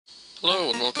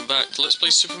Hello and welcome back to Let's Play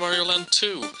Super Mario Land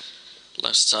 2.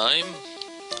 Last time,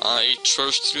 I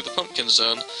trudged through the pumpkin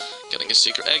zone, getting a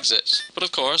secret exit. But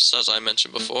of course, as I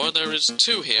mentioned before, there is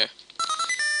two here.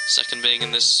 Second being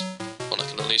in this, what I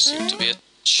can only assume to be a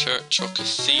church or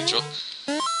cathedral.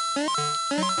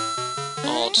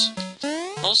 Odd.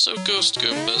 Also ghost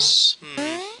Goombas.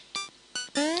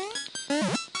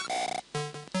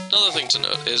 Another thing to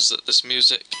note is that this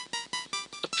music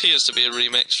appears to be a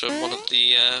remix from one of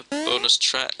the bonus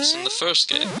tracks in the first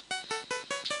game,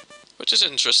 which is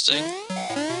interesting.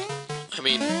 I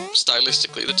mean,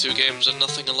 stylistically the two games are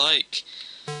nothing alike,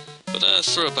 but a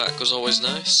throwback was always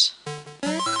nice.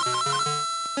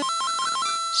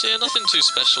 So yeah, nothing too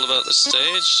special about this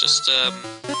stage, just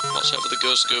watch out for the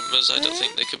ghost Goombas. I don't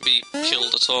think they can be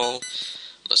killed at all,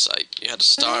 unless you had a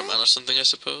Starman or something, I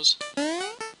suppose.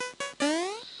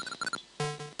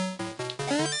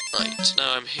 Right,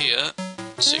 now I'm here.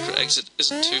 Secret exit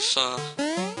isn't too far.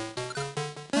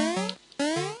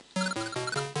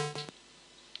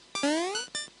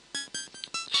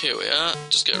 Here we are.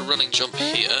 Just get a running jump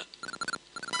here.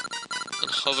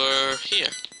 And hover here.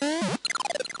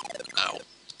 Ow.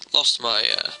 Lost my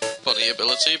body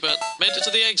ability, but made it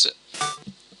to the exit.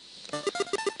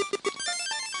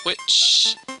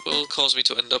 Which will cause me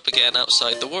to end up again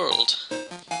outside the world.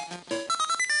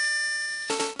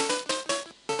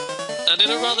 And in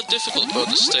a rather difficult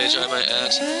bonus stage, I might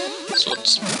add. This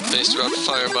one's based around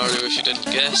Fire Mario, if you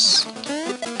didn't guess.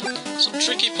 Some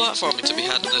tricky platforming to be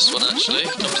had in this one, actually,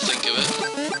 come to think of it.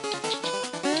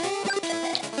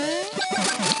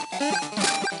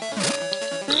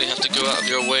 Really have to go out of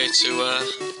your way to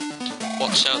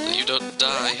watch out that you don't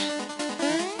die.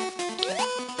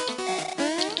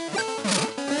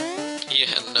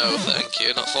 Yeah, no thank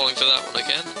you, not falling for that one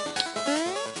again.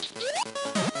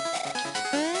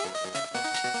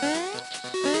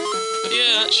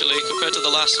 Yeah, actually, compared to the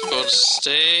last bonus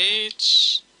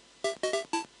stage,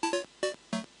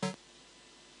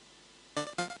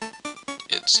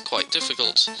 it's quite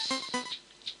difficult.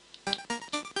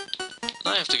 And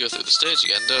I have to go through the stage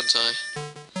again, don't I?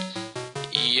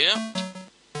 Yeah.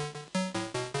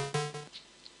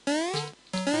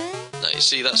 Now you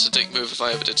see, that's a dick move if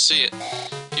I ever did see it.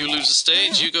 You lose the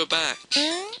stage, you go back.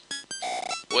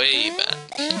 Way back.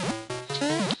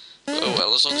 Oh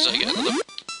well, as long as I get another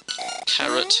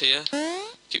carrot here.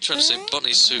 Keep trying to say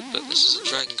bunny suit, but this is a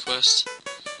Dragon Quest.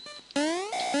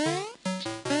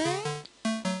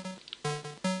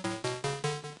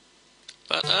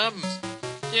 But,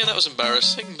 yeah, that was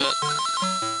embarrassing, but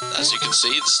as you can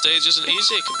see, the stage isn't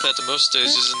easy compared to most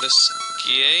stages in this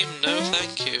game. No,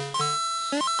 thank you.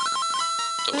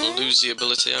 Don't want to lose the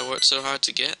ability I worked so hard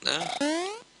to get now.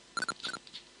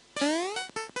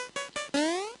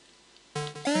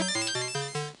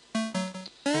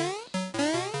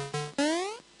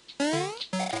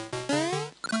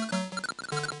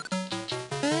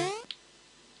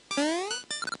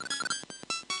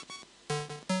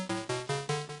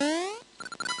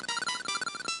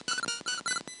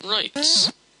 Right.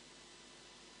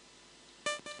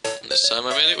 And this time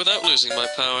I made it without losing my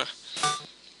power.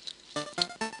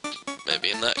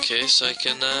 Maybe in that case I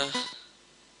can,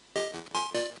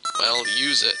 well,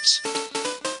 use it.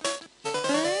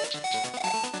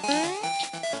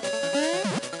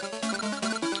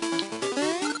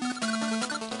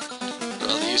 I'd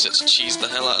rather use it to cheese the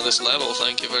hell out of this level,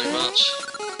 thank you very much.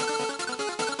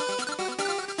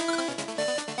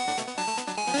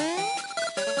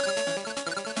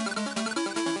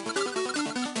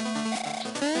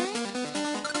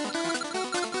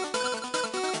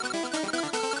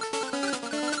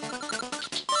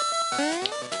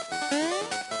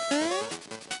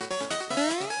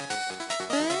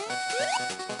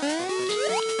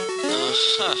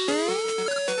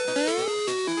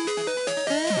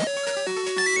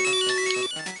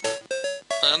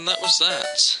 And that was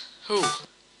that. Whew.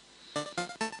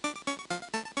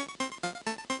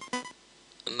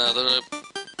 And now there are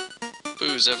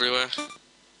boos everywhere.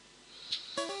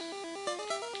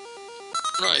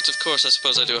 Right, of course, I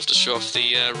suppose I do have to show off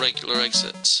the regular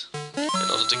exit in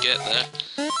order to get there.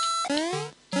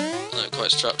 Not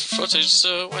quite strapped for footage,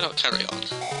 so why not carry on?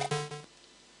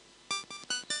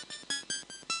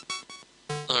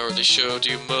 I already showed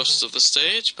you most of the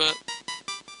stage, but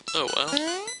oh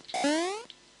well.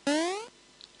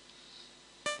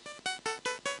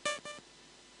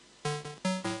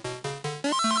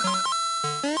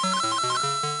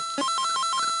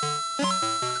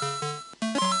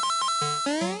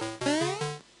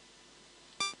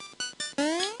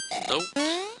 Nope.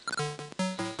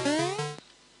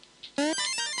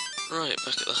 Right,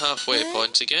 back at the halfway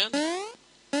point again.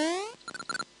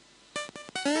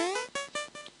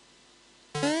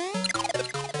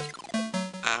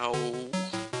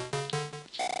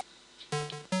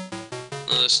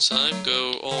 this time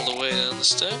go all the way down the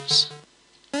stairs.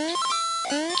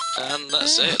 And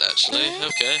that's it, actually.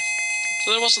 Okay.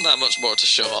 So there wasn't that much more to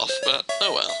show off, but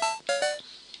oh well.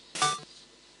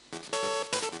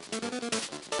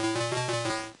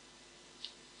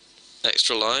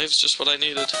 Extra lives, just what I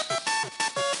needed.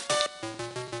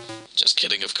 Just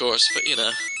kidding, of course, but you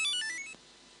know.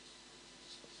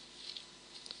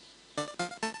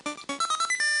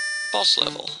 Boss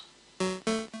level.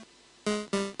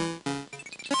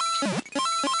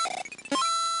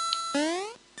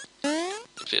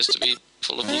 Appears to be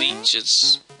full of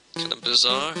leeches. Kind of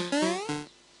bizarre.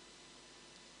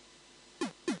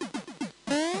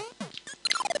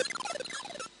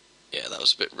 Yeah, that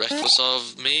was a bit reckless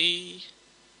of me.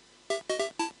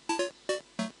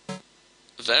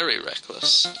 Very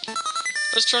reckless.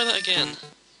 Let's try that again.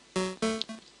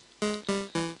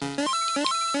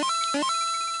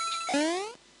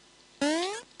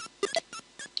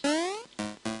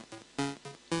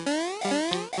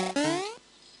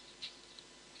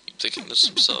 Thinking there's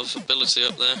some sort of ability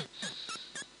up there.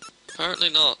 Apparently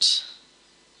not.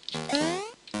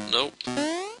 Nope.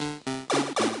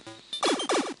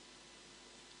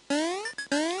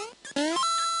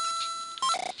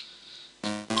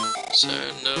 Is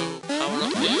there no power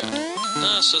up here?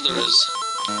 Ah, so there is.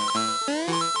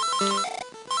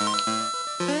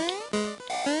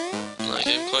 I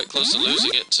came quite close to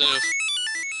losing it too.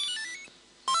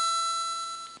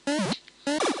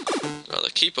 Rather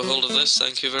keep a hold of this,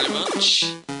 thank you very much.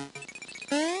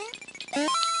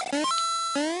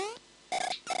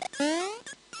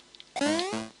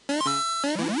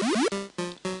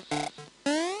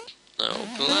 I'll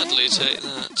gladly take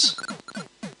that.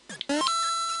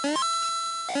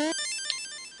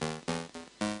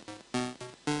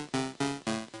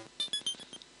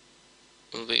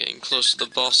 We'll be getting close to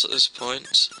the boss at this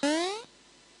point.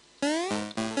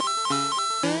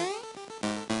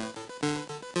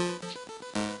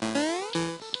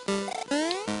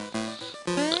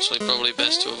 Actually, probably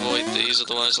best to avoid these,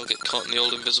 otherwise I'll get caught in the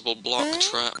old invisible block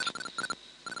trap.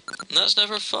 And that's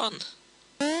never fun.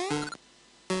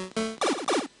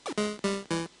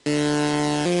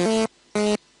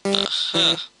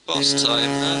 Aha, boss time,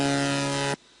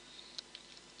 huh?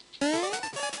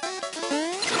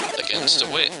 Against a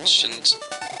witch, and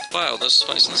wow, those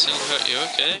spikes in the ceiling hurt you,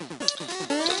 okay.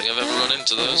 Don't think I've ever run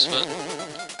into those, but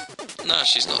nah,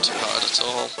 she's not too hard at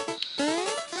all.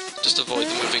 Just avoid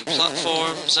the moving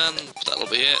platforms, and that'll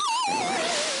be it.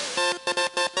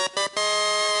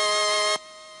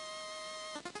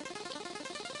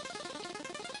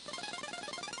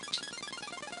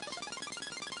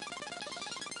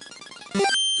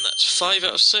 And that's 5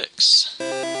 out of 6.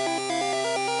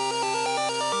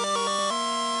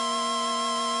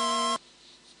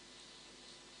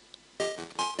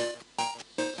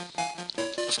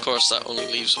 Of course, that only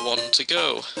leaves 1 to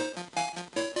go.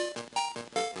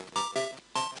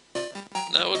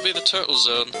 That would be the turtle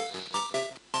zone.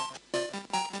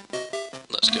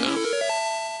 Let's go.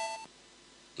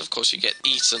 Of course, you get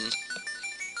eaten.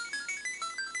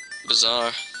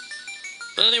 Bizarre.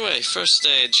 But anyway, first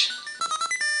stage.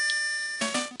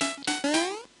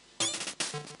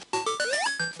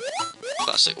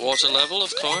 Classic water level,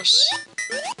 of course.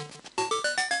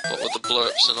 What with the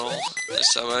blurps and all.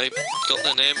 This time I got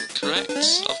the name correct,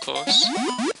 of course.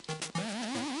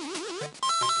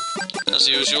 As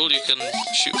usual, you can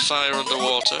shoot fire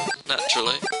underwater,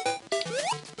 naturally.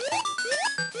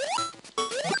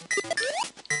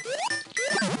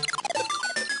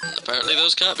 And apparently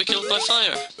those can't be killed by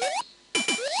fire.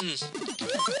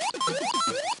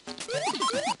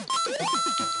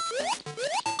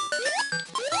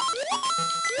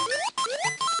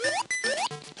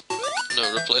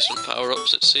 No replacement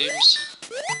power-ups, it seems.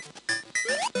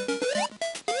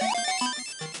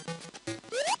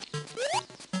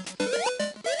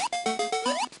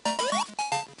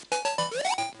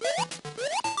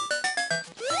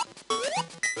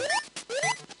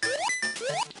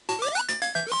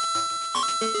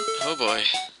 Oh boy.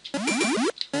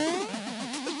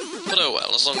 But oh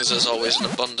well, as long as there's always an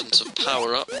abundance of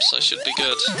power-ups, I should be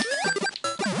good.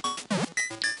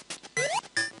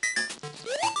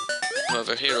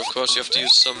 However, here of course you have to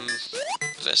use some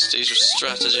vestige of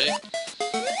strategy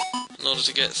in order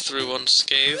to get through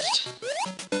unscathed.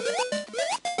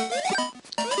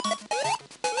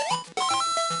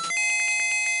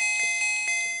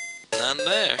 And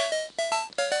there.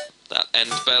 That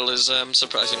end bell is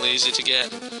surprisingly easy to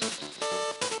get.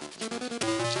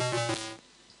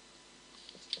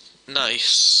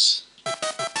 Nice.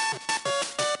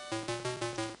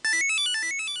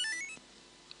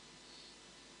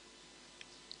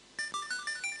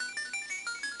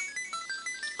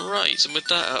 Right, and with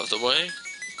that out of the way,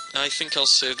 I think I'll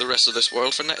save the rest of this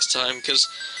world for next time, because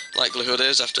likelihood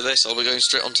is, after this, I'll be going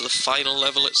straight onto the final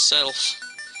level itself.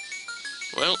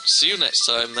 Well, see you next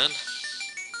time then.